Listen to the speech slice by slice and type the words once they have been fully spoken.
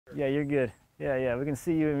Yeah, you're good. Yeah, yeah, we can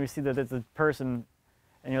see you and we see that it's a person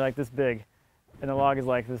and you're like this big and the log is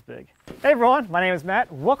like this big. Hey everyone, my name is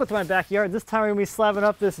Matt. Welcome to my backyard. This time we're gonna be slabbing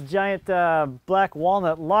up this giant black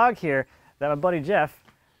walnut log here that my buddy Jeff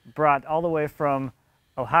brought all the way from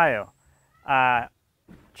Ohio.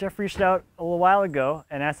 Jeff reached out a little while ago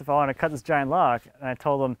and asked if I wanted to cut this giant log, and I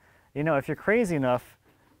told him, you know, if you're crazy enough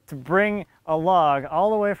to bring a log all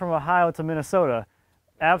the way from Ohio to Minnesota,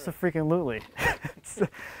 abso-freaking-lutely.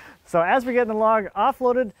 So as we're getting the log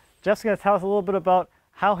offloaded, Jeff's going to tell us a little bit about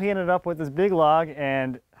how he ended up with this big log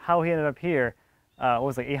and how he ended up here. What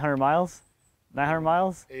was it, like 800 miles? 900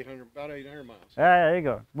 miles? 800, about 800 miles. Yeah, there you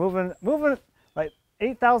go. Moving like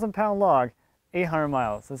 8,000 pound log, 800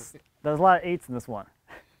 miles. There's a lot of eights in this one.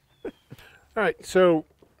 All right, so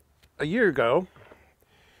a year ago,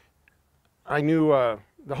 I knew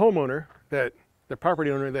the homeowner, the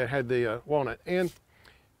property owner that had the walnut, and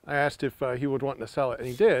I asked if he would want to sell it, and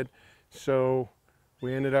he did. So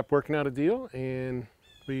we ended up working out a deal, and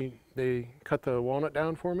they cut the walnut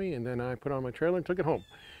down for me, and then I put it on my trailer and took it home.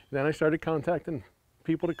 And then I started contacting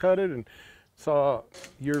people to cut it and saw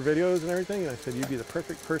your videos and everything, and I said, you'd be the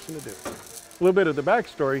perfect person to do it. A little bit of the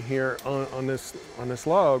backstory here on this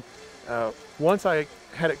log. Once I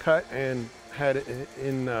had it cut and had it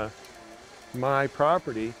in my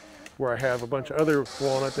property, where I have a bunch of other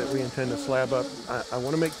walnut that we intend to slab up, I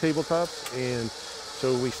want to make tabletops, and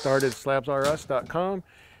so we started slabsrs.com.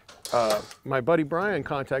 My buddy Brian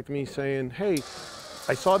contacted me saying, hey,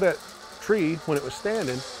 I saw that tree when it was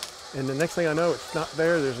standing, and the next thing I know, it's not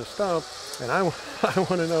there, there's a stump, and I want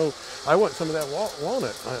to know, I want some of that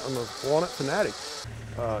walnut. I'm a walnut fanatic.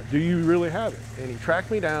 Do you really have it? And he tracked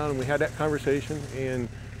me down, and we had that conversation, and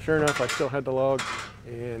sure enough, I still had the log,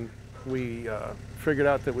 and we figured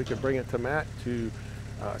out that we could bring it to Matt to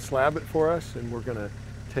slab it for us, and we're gonna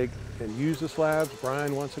take and use the slabs.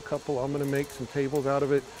 Brian wants a couple. I'm gonna make some tables out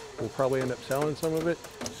of it. We'll probably end up selling some of it.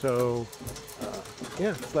 So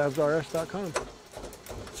yeah, slabsrs.com.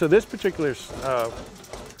 So this particular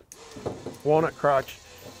walnut crotch,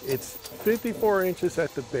 it's 54 inches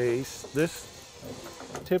at the base. This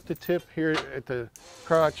tip to tip here at the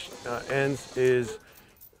crotch ends is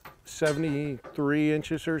 73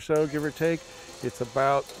 inches or so, give or take. It's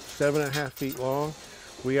about 7.5 feet long.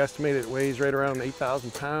 We estimate it weighs right around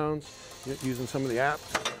 8,000 pounds using some of the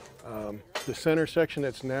apps. The center section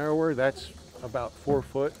that's narrower, that's about 4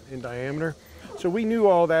 foot in diameter. So we knew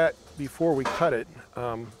all that before we cut it.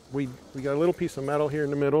 We got a little piece of metal here in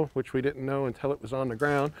the middle, which we didn't know until it was on the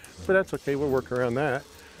ground, but that's okay, we'll work around that.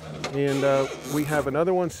 And we have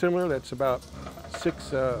another one similar that's about 6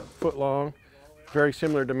 foot long, very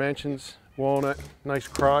similar dimensions, walnut, nice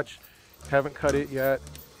crotch. Haven't cut it yet.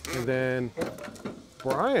 And then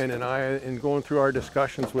Brian and I, in going through our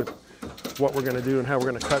discussions with what we're going to do and how we're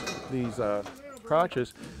going to cut these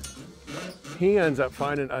crotches, he ends up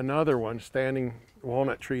finding another one, standing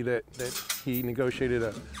walnut tree that he negotiated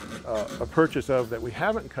a purchase of that we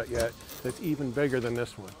haven't cut yet, that's even bigger than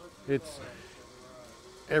this one. It's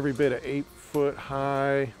every bit of 8 foot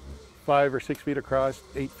high, 5 or 6 feet across,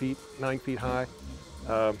 8 feet, 9 feet high.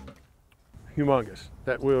 Humongous,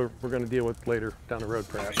 that we're going to deal with later down the road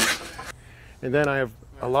perhaps. And then I have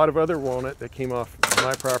a lot of other walnut that came off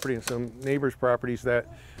my property and some neighbors' properties that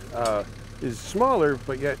is smaller,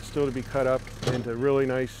 but yet still to be cut up into really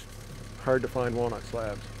nice, hard to find walnut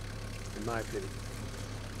slabs, in my opinion.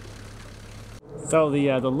 So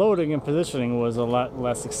the loading and positioning was a lot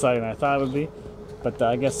less exciting than I thought it would be, but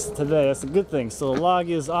I guess today that's a good thing. So the log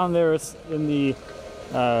is on there, it's in the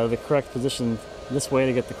correct position this way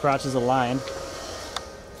to get the crotches aligned.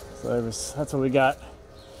 So that's what we got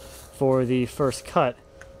for the first cut.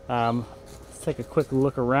 Let's take a quick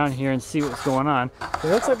look around here and see what's going on. It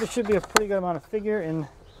looks like there should be a pretty good amount of figure in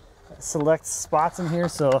select spots in here,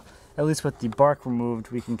 so at least with the bark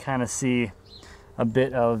removed we can kind of see a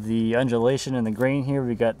bit of the undulation in the grain here.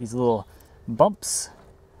 We got these little bump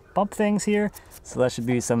things here, so that should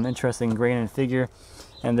be some interesting grain and figure.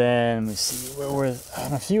 And then let me see where we're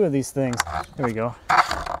on a few of these things. There we go.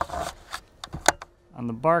 On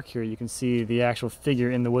the bark here, you can see the actual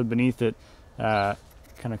figure in the wood beneath it, kind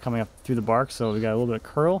of coming up through the bark. So we got a little bit of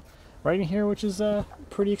curl right in here, which is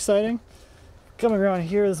pretty exciting. Coming around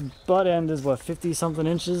here, this butt end is what, 50 something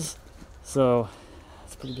inches, so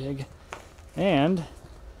that's pretty big. And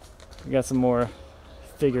we got some more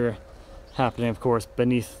figure happening, of course,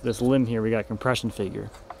 beneath this limb here. We got compression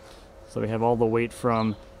figure. So we have all the weight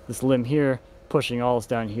from this limb here pushing all this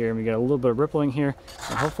down here, and we got a little bit of rippling here,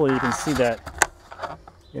 and hopefully you can see that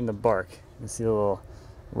in the bark. You can see the little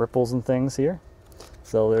ripples and things here.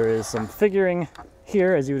 So there is some figuring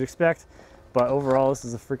here, as you would expect, but overall this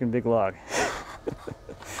is a freaking big log.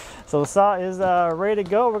 So the saw is ready to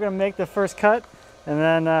go. We're gonna make the first cut and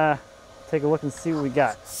then take a look and see what we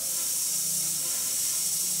got.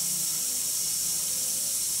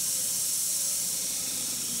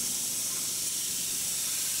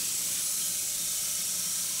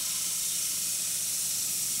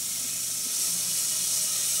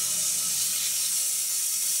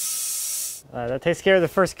 That takes care of the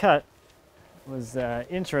first cut. It was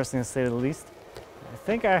interesting to say the least. I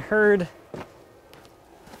think I heard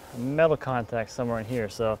a metal contact somewhere in here.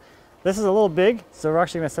 So this is a little big, so we're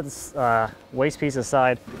actually gonna set this waste piece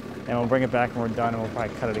aside and we'll bring it back when we're done and we'll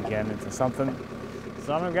probably cut it again into something.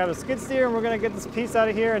 So I'm gonna grab a skid steer and we're gonna get this piece out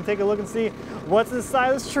of here and take a look and see what's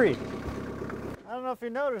inside this tree. I don't know if you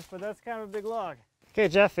noticed, but that's kind of a big log. Okay,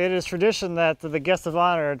 Jeff, it is tradition that the guest of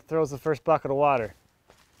honor throws the first bucket of water.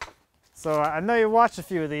 So I know you watched a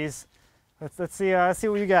few of these. Let's see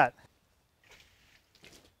what you got.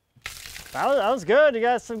 That was good. You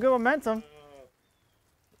got some good momentum.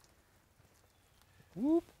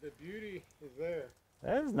 Whoop. The beauty is there.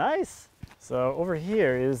 That is nice. So over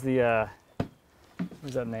here is the,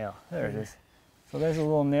 where's that nail? There it is. So there's a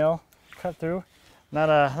little nail cut through. Not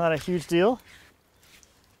a huge deal.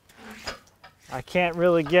 I can't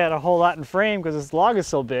really get a whole lot in frame because this log is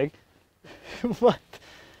so big. But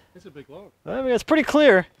it's a big log. I mean, it's pretty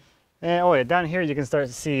clear. And oh yeah, down here you can start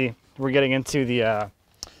to see we're getting into the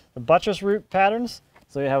buttress root patterns.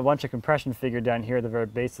 So you have a bunch of compression figure down here at the very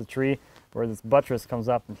base of the tree, where this buttress comes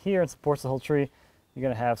up in here and supports the whole tree. You're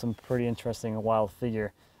gonna have some pretty interesting wild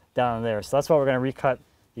figure down there. So that's why we're gonna recut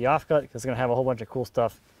the offcut, because it's gonna have a whole bunch of cool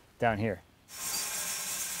stuff down here.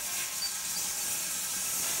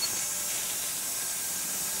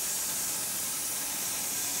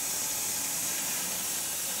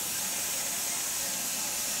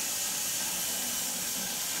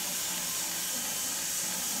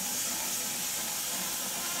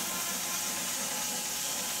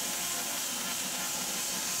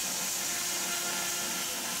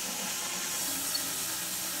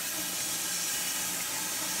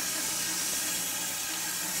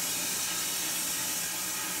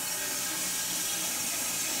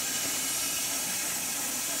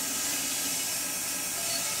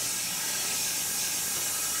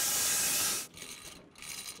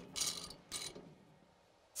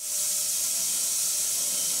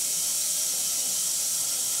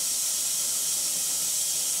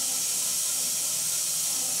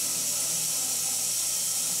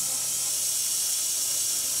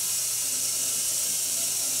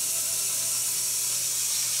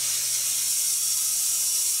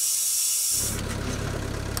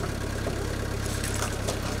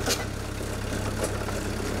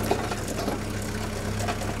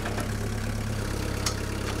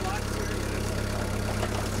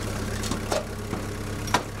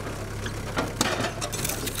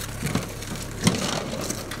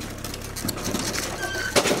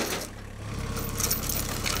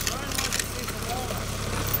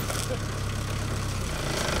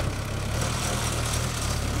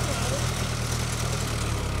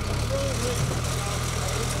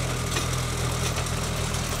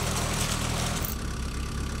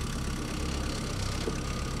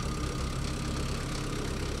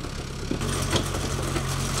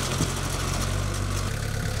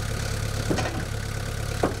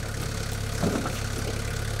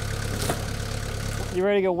 You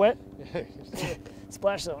ready to go wet?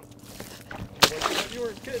 Splash zone. You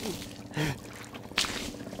weren't kidding.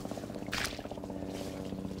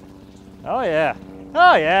 Oh yeah.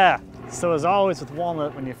 Oh yeah. So as always with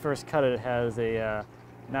walnut, when you first cut it, it has a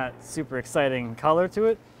not super exciting color to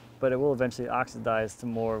it, but it will eventually oxidize to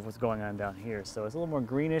more of what's going on down here. So it's a little more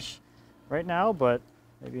greenish right now, but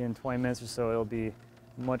maybe in 20 minutes or so it'll be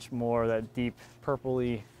much more that deep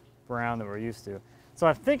purpley brown that we're used to. So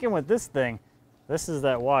I'm thinking with this thing, this is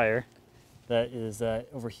that wire that is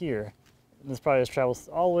over here. This probably just travels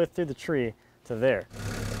all the way through the tree to there.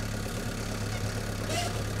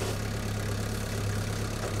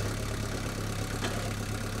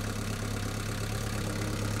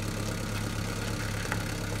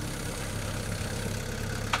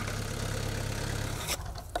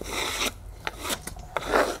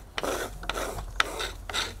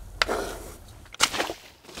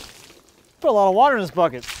 Put a lot of water in this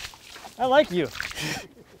bucket. I like you.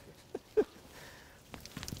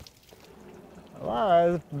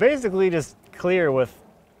 It's basically just clear with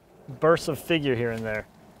bursts of figure here and there.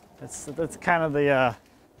 That's kind of the, I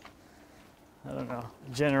don't know,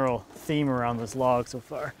 general theme around this log so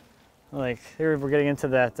far. Like here we're getting into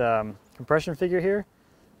that compression figure here.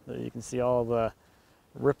 So you can see all the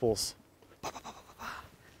ripples.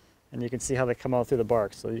 and you can see how they come out through the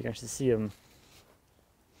bark. So you can actually see them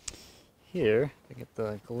here. If I get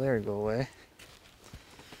the glare to go away.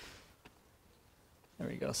 There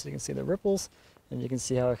we go. So you can see the ripples, and you can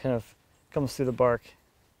see how it kind of comes through the bark.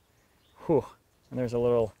 Whew. And there's a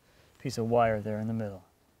little piece of wire there in the middle.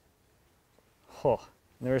 Oh.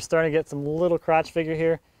 And we're starting to get some little crotch figure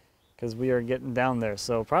here because we are getting down there.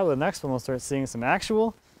 So probably the next one we'll start seeing some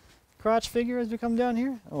actual crotch figure as we come down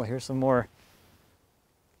here. Oh, here's some more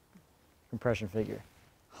compression figure.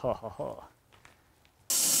 Ha ha ha.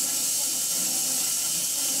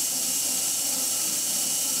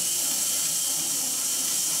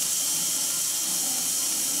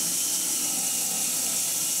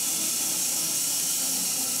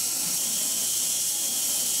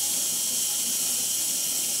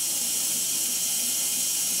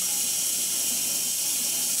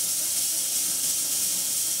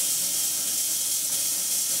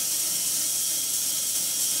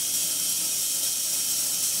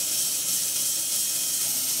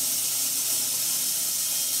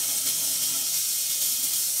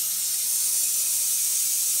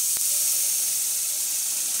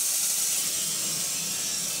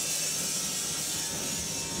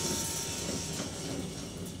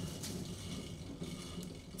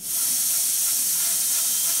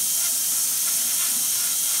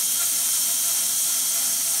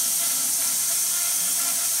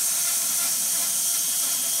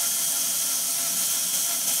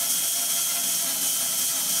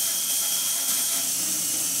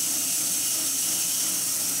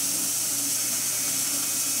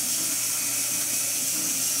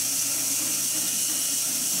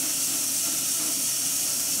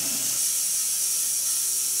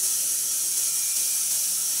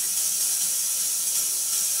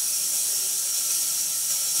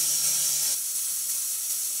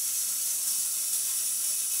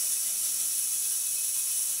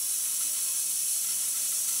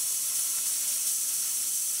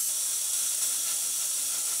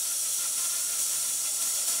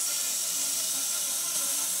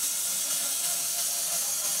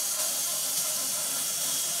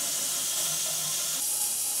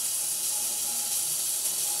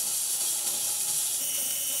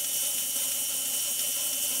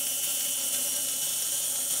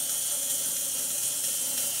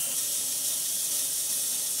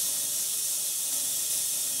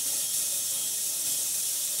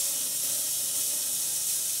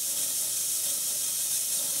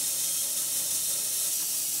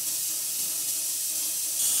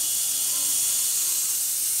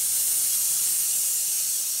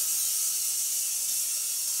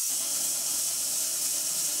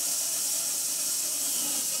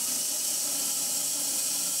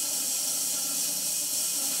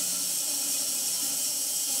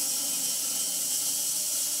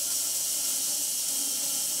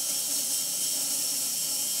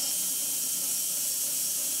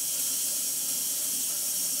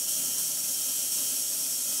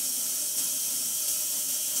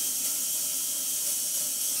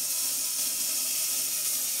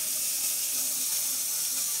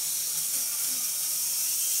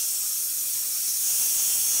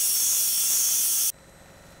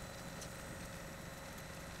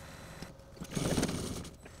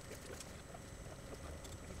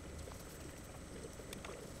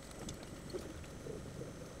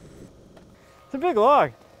 It's a big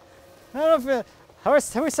log. I don't know if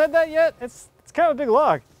have we said that yet? It's kind of a big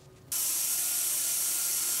log.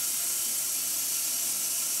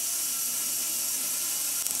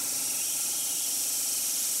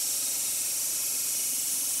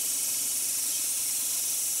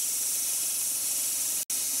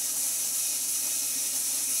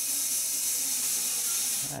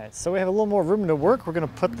 All right, so we have a little more room to work. We're gonna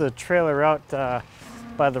put the trailer out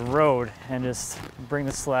by the road and just bring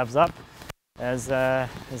the slabs up as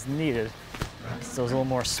needed. So there's a little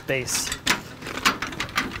more space.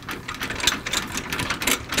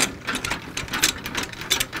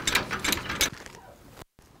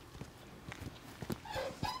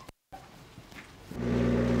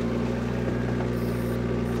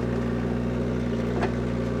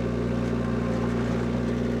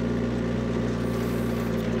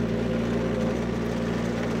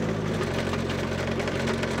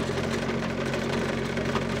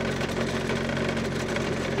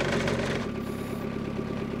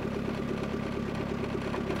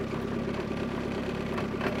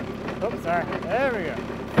 Oh, sorry. There we go.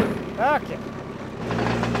 Okay.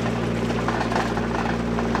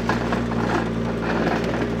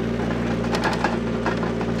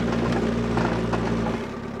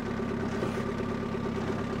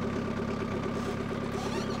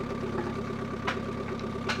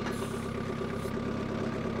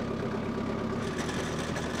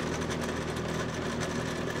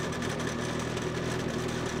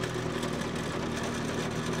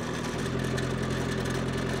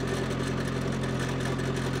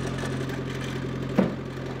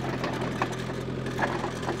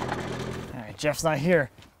 Jeff's not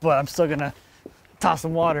here, but I'm still gonna toss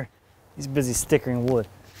some water. He's busy stickering wood.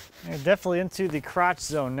 We're definitely into the crotch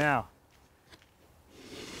zone now.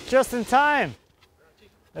 Just in time.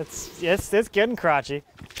 It's getting crotchy.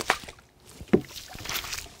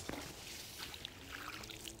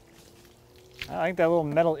 I like that little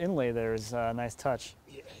metal inlay there is a nice touch.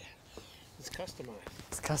 Yeah, it's customized.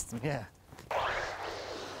 It's custom, yeah.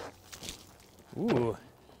 Ooh.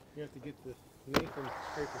 You have to get the Nathan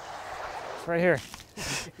scraper. It's right here.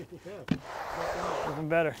 Yeah. Even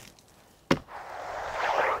better. That's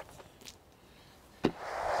with the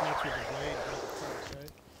blade, not the top,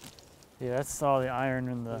 right? Yeah, that's all the iron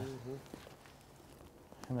in the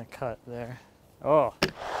cut there. Oh,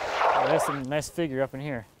 there's some nice figure up in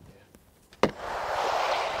here.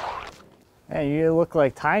 Hey, you look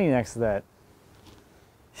like tiny next to that.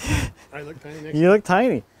 I look tiny next You look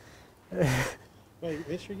tiny. Well,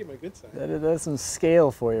 make sure you get my good side. That's some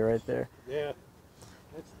scale for you right there. Yeah,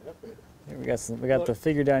 that's definitely. Here we got the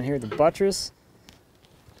figure down here, the buttress.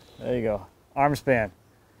 There you go, arm span.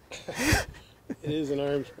 It is an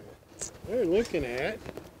arm span. We're looking at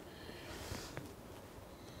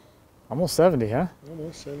Almost 70, huh?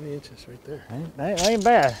 almost 70 inches right there. That ain't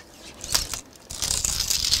bad.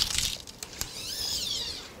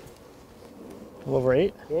 A little over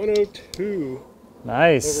 8. 102.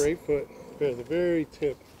 Nice. Over 8 foot. At the very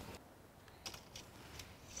tip.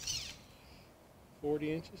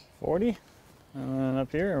 40 inches. 40. And then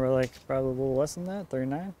up here, we're like probably a little less than that.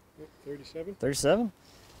 39. 37. 37.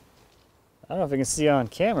 I don't know if you can see on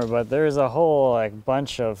camera, but there's a whole like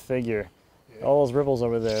bunch of figure. Yeah. All those ripples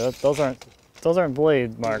over there. Those aren't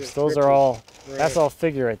blade marks. Those are ripples. all. Right. That's all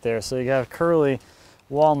figure right there. So you have curly,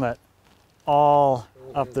 walnut, all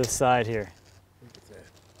up this side here. Look at that.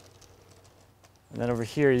 And then over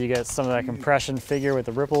here you get some of that compression figure with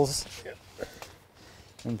the ripples. Yep.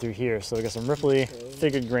 And through here. So we got some ripply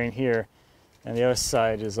figured grain here. And the other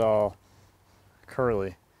side is all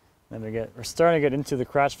curly. Then we're starting to get into the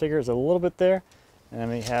crotch figures a little bit there. And then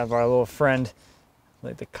we have our little friend,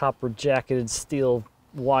 like the copper jacketed steel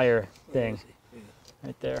wire thing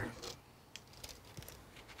right there.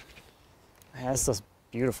 That's just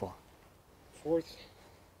beautiful. Fourth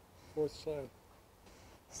slab.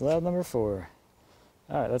 Slab number 4.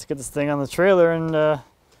 All right, let's get this thing on the trailer and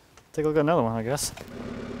take a look at another one, I guess.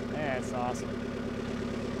 Yeah, it's awesome.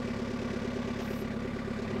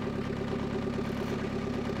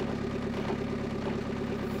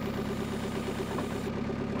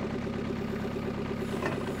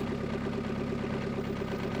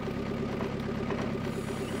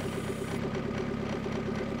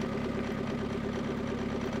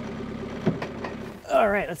 All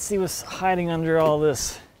right, let's see what's hiding under all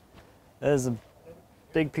this. That is a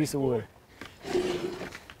big piece of wood.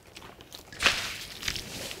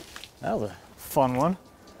 That was a fun one.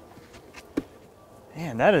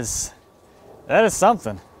 Man, that is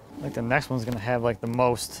something. I think the next one's gonna have like the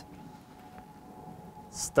most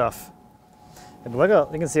stuff. And look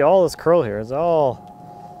out, you can see all this curl here. It's all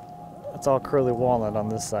curly walnut on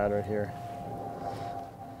this side right here.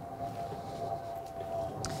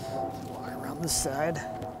 Walk around this side.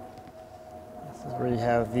 This is where you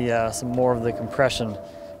have the some more of the compression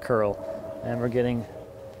curl, and we're getting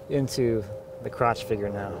into the crotch figure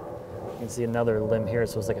now. You can see another limb here,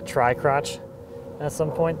 so it's like a tri-crotch at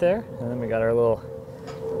some point there, and then we got our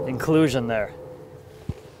little inclusion there.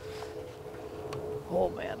 Oh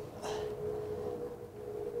man.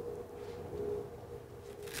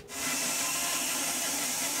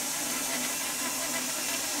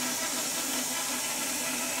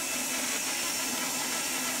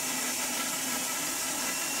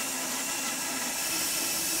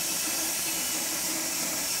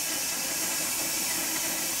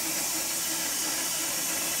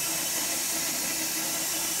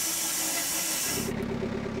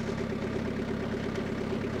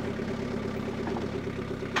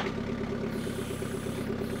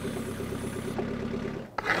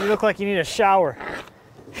 You look like you need a shower.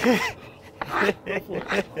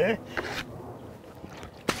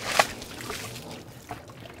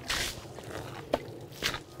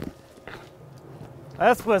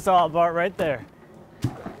 That's what it's all about right there.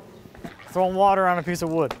 Throwing water on a piece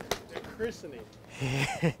of wood. The christening.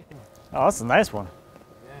 Oh, that's a nice one.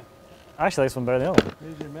 Yeah. I actually like this one better than the other one.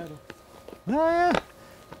 There's your metal. Oh yeah.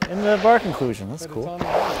 And the bark inclusion, that's But cool. it's on the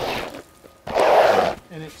line.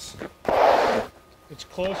 And it's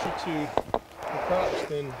closer to the crotch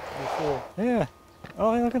than before. Yeah.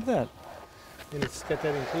 Oh, hey, look at that. And it's got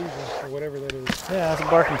that inclusion, or whatever that is. Yeah, that's a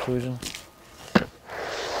bark inclusion. You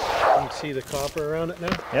can see the copper around it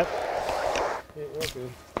now? Yep. Yeah, real good.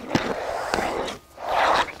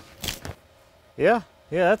 Yeah,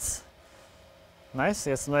 yeah, that's nice.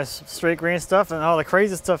 Got some nice straight grain stuff, and all the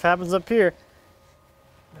crazy stuff happens up here.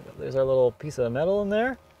 There's our little piece of metal in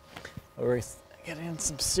there. We're getting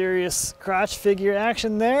some serious crotch figure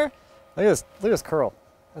action there. Look at this curl.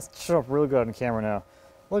 That's showing up real good on camera now.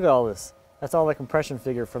 Look at all this. That's all the compression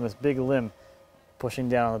figure from this big limb pushing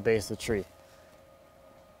down on the base of the tree.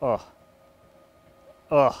 Oh.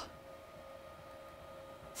 Oh.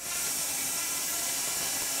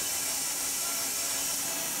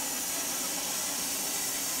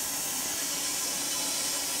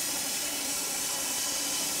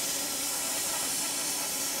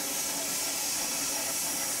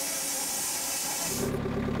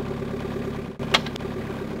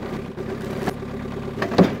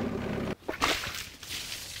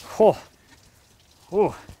 Oh,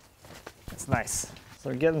 oh, that's nice.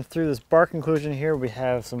 So we're getting through this bark inclusion here. We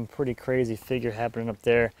have some pretty crazy figure happening up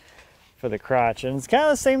there for the crotch. And it's kind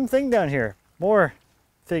of the same thing down here. More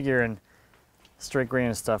figure and straight grain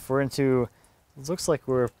and stuff. We're into, it looks like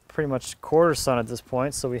we're pretty much quarter sun at this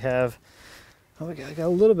point. So we have, oh, we got a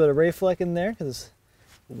little bit of ray fleck in there because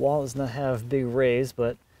the wall does not have big rays,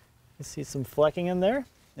 but you see some flecking in there.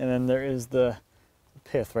 And then there is the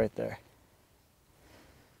pith right there.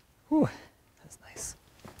 Whew, that's nice.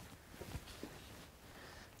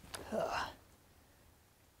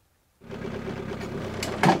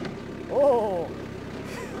 Oh!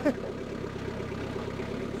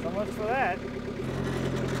 So much for that.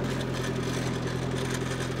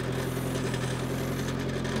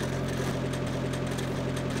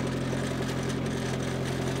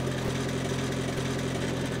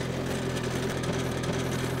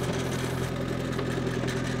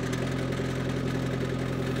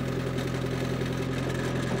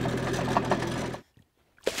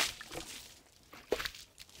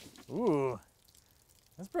 Ooh,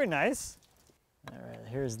 that's pretty nice. All right,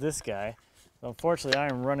 here's this guy. So unfortunately, I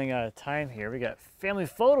am running out of time here. We got family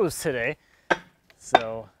photos today.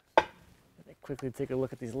 So let me quickly take a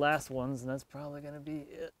look at these last ones, and that's probably gonna be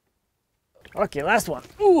it. Okay, last one.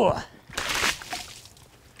 Ooh.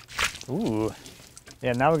 Ooh.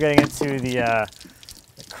 Yeah, now we're getting into the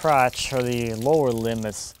crotch, or the lower limb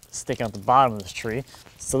that's sticking out the bottom of this tree.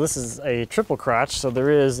 So this is a triple crotch, so there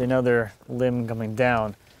is another limb coming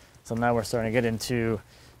down. So now we're starting to get into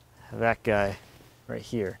that guy right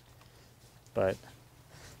here. But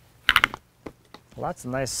lots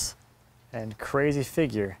of nice and crazy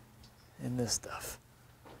figure in this stuff.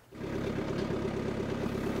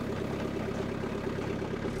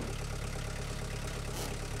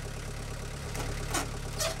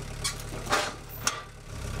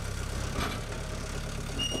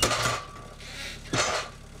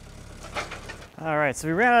 All right, so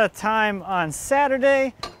we ran out of time on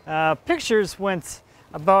Saturday. Pictures went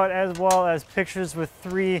about as well as pictures with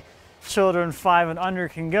 3 children 5 and under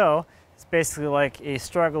can go. It's basically like a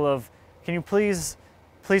struggle of, can you please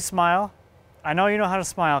smile? I know you know how to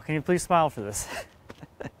smile. Can you please smile for this?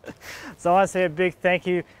 So I want to say a big thank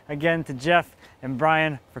you again to Jeff and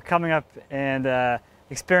Brian for coming up and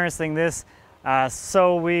experiencing this.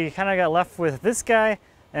 So we kind of got left with this guy,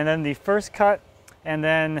 and then the first cut, and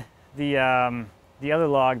then the other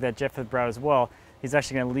log that Jeff had brought as well. He's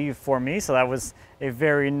actually going to leave for me, so that was a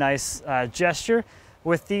very nice gesture.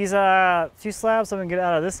 With these 2 slabs I'm going to get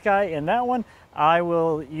out of this guy and that one, I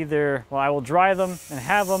will either, well, I will dry them and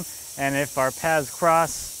have them, and if our paths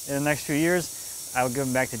cross in the next few years, I will give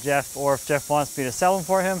them back to Jeff, or if Jeff wants me to sell them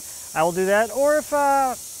for him, I will do that, or if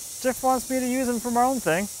Jeff wants me to use them for my own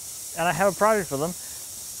thing, and I have a project for them,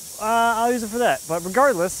 I'll use it for that. But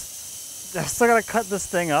regardless, I still got to cut this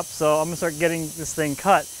thing up, so I'm going to start getting this thing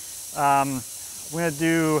cut. I'm going to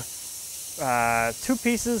do 2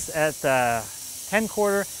 pieces at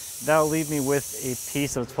 10/4. That'll leave me with a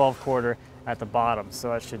piece of 12/4 at the bottom, so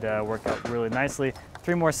that should work out really nicely.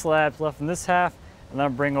 3 more slabs left in this half, and then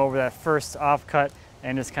I'll bring over that first offcut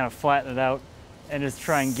and just kind of flatten it out and just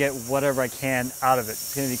try and get whatever I can out of it.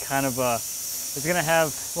 It's going to be kind of a, it's going to have,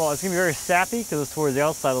 well, it's going to be very sappy because it's towards the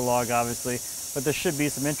outside of the log, obviously, but there should be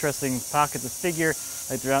some interesting pockets of figure,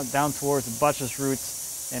 like down towards the buttress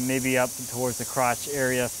roots and maybe up towards the crotch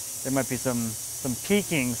area. There might be some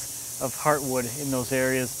peakings of heartwood in those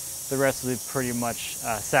areas. The rest will be pretty much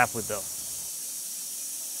sapwood though.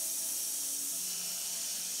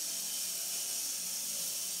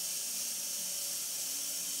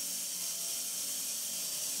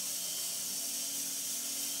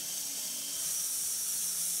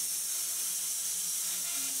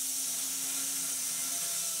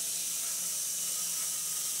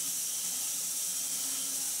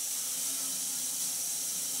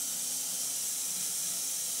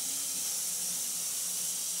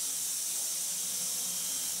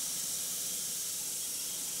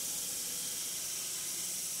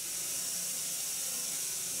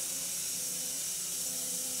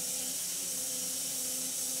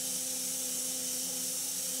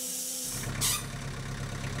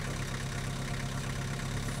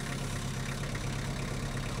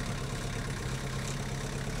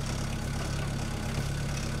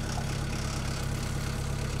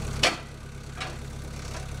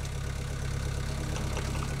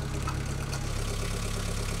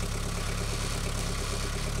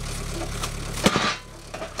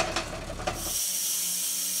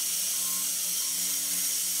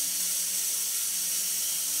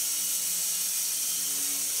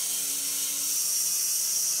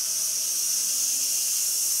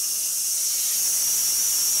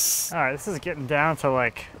 All right, this is getting down to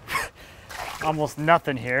like almost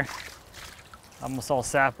nothing here. Almost all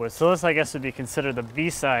sapwood. So this, I guess, would be considered the B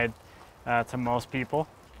side to most people.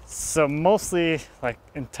 So mostly like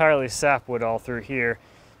entirely sapwood all through here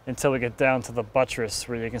until we get down to the buttress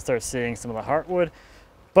where you can start seeing some of the heartwood.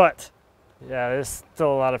 But yeah, there's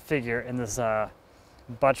still a lot of figure in this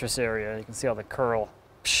buttress area. You can see all the curl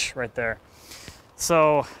right there.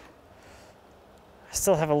 So I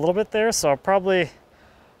still have a little bit there, so I'll probably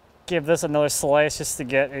give this another slice just to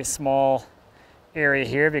get a small area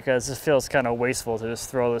here, because this feels kind of wasteful to just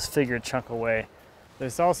throw this figured chunk away.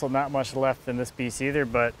 There's also not much left in this piece either,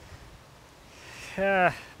 but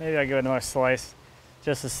yeah, maybe I'll give it another slice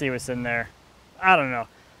just to see what's in there. I don't know.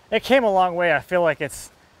 It came a long way. I feel like it's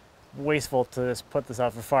wasteful to just put this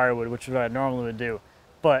out for firewood, which is what I normally would do.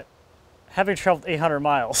 But having traveled 800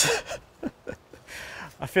 miles,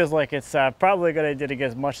 I feel like it's probably a good idea to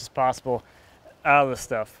get as much as possible out of the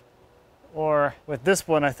stuff. Or with this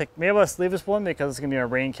one, I think maybe let's leave this one because it's gonna be a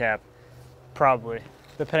rain cap, probably,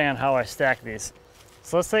 depending on how I stack these.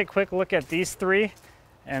 So let's take a quick look at these three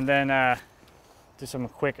and then do some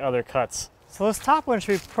quick other cuts. So this top one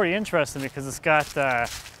should be pretty interesting because it's got a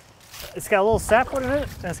little sapwood in it,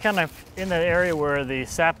 and it's kind of in that area where the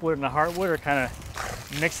sapwood and the heartwood are kind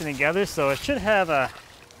of mixing together. So it should have a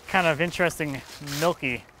kind of interesting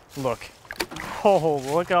milky look. Oh,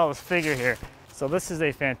 look at all this figure here. So this is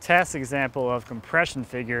a fantastic example of compression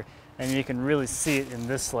figure, and you can really see it in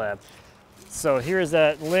this slab. So here's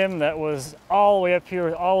that limb that was all the way up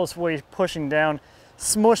here, all this way pushing down,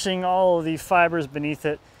 smushing all of the fibers beneath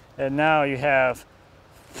it, and now you have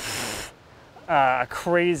a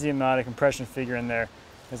crazy amount of compression figure in there.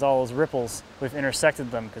 There's all those ripples. We've intersected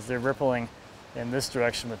them because they're rippling in this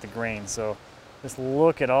direction with the grain. So just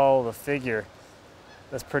look at all the figure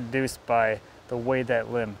that's produced by the way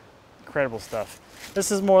that limb. Incredible stuff.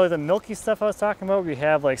 This is more like the milky stuff I was talking about. We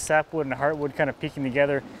have like sapwood and heartwood kind of peeking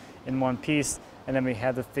together in one piece, and then we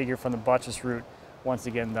have the figure from the buttress root once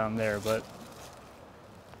again down there. But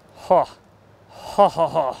ha ha ha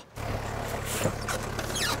ha.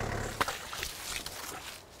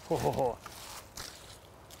 Oh,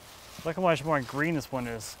 look how much more green this one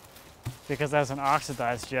is, because that hasn't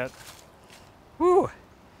oxidized yet. Woo!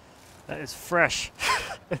 That is fresh.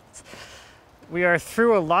 We are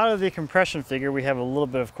through a lot of the compression figure. We have a little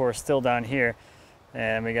bit, of course, still down here,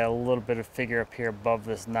 and we got a little bit of figure up here above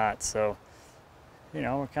this knot. So, you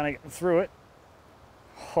know, we're kind of getting through it.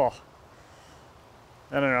 Oh,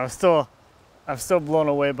 I don't know. I'm still blown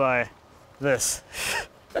away by this.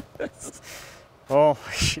 Oh,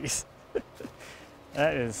 jeez,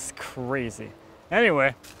 that is crazy.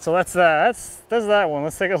 Anyway, so that's that one.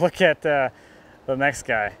 Let's take a look at the next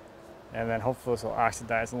guy, and then hopefully this will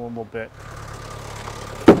oxidize in a little bit.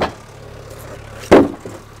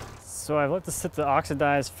 So I've let this sit to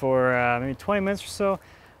oxidize for maybe 20 minutes or so.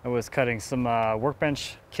 I was cutting some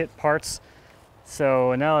workbench kit parts.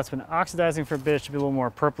 So now it's been oxidizing for a bit. It should be a little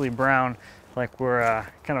more purpley brown, like we're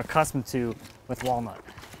kind of accustomed to with walnut.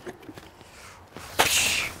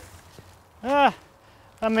 I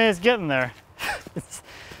mean, it's getting there. It's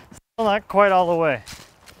still not quite all the way.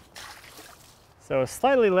 So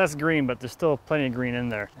slightly less green, but there's still plenty of green in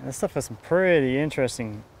there. And this stuff has some pretty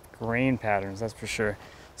interesting grain patterns, that's for sure.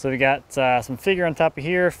 So we got some figure on top of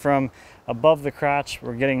here from above the crotch.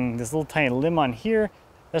 We're getting this little tiny limb on here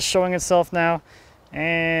that's showing itself now,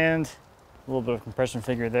 and a little bit of compression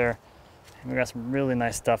figure there. And we got some really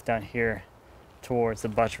nice stuff down here towards the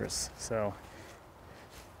buttress. So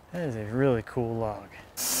that is a really cool log.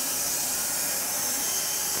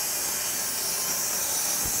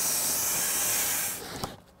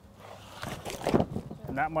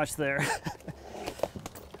 Not much there.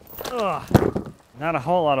 Ugh. Not a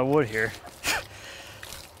whole lot of wood here.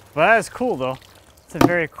 But that is cool though. It's a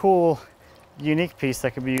very cool, unique piece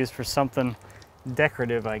that could be used for something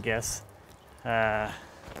decorative, I guess. A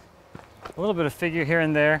little bit of figure here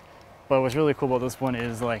and there, but what's really cool about this one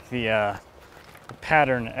is like the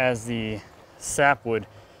pattern as the sapwood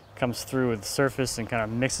comes through the surface and kind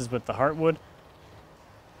of mixes with the heartwood.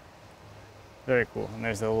 Very cool. And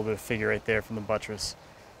there's a little bit of figure right there from the buttress.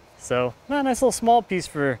 So, a nice little small piece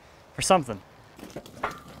for something.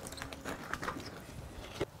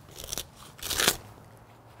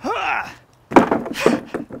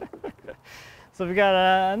 So we got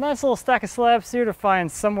a nice little stack of slabs here to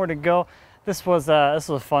find somewhere to go. This was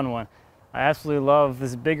a fun one. I absolutely love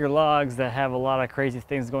these bigger logs that have a lot of crazy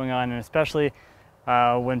things going on, and especially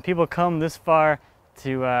when people come this far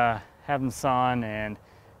to have them sawn and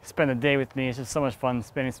spend a day with me. It's just so much fun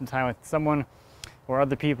spending some time with someone or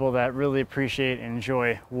other people that really appreciate and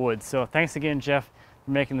enjoy wood. So thanks again, Jeff, for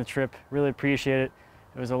for making the trip. Really appreciate it.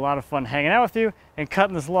 It was a lot of fun hanging out with you and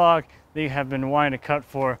cutting this log that you have been wanting to cut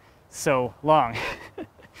for so long.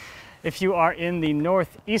 If you are in the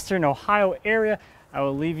northeastern Ohio area, I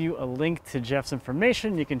will leave you a link to Jeff's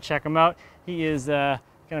information. You can check him out. He is kind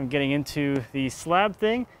of getting into the slab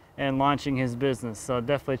thing and launching his business. So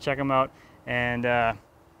definitely check him out. And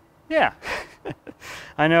yeah,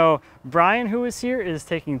 I know Brian, who is here, is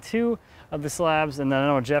taking 2 of the slabs, and then I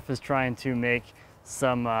know Jeff is trying to make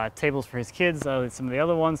some tables for his kids, some of the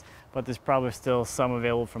other ones, but there's probably still some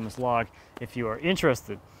available from this log if you are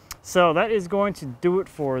interested. So that is going to do it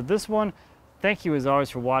for this one. Thank you as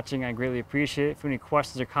always for watching. I greatly appreciate it. If you have any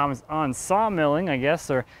questions or comments on sawmilling, I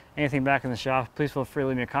guess, or anything back in the shop, please feel free to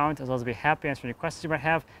leave me a comment. As well as be happy to answer any questions you might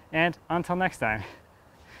have. And until next time,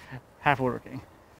 happy woodworking.